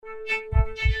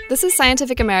This is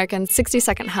Scientific American's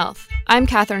 60-Second Health. I'm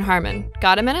Katherine Harmon.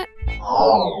 Got a minute?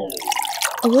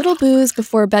 A little booze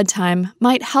before bedtime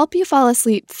might help you fall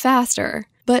asleep faster,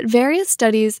 but various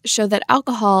studies show that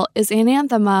alcohol is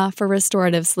anathema for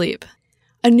restorative sleep.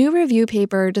 A new review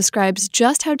paper describes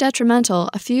just how detrimental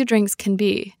a few drinks can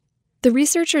be. The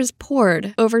researchers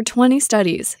pored over 20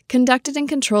 studies conducted in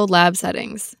controlled lab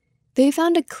settings. They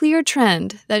found a clear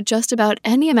trend that just about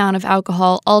any amount of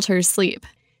alcohol alters sleep,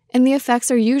 and the effects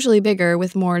are usually bigger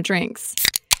with more drinks.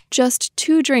 Just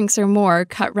 2 drinks or more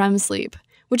cut REM sleep,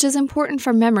 which is important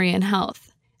for memory and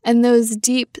health. And those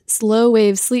deep,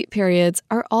 slow-wave sleep periods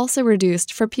are also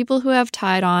reduced for people who have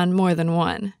tied on more than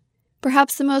one.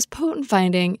 Perhaps the most potent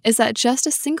finding is that just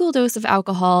a single dose of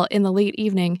alcohol in the late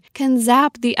evening can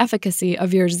zap the efficacy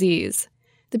of your Z's.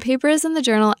 The paper is in the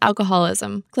journal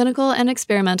Alcoholism, Clinical and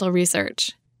Experimental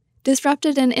Research.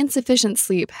 Disrupted and insufficient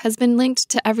sleep has been linked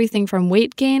to everything from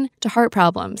weight gain to heart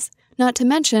problems, not to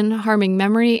mention harming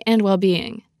memory and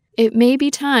well-being. It may be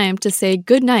time to say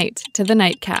goodnight to the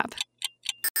Nightcap.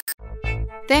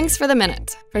 Thanks for the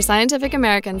minute. For Scientific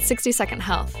American's 60-Second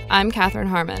Health, I'm Katherine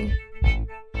Harmon.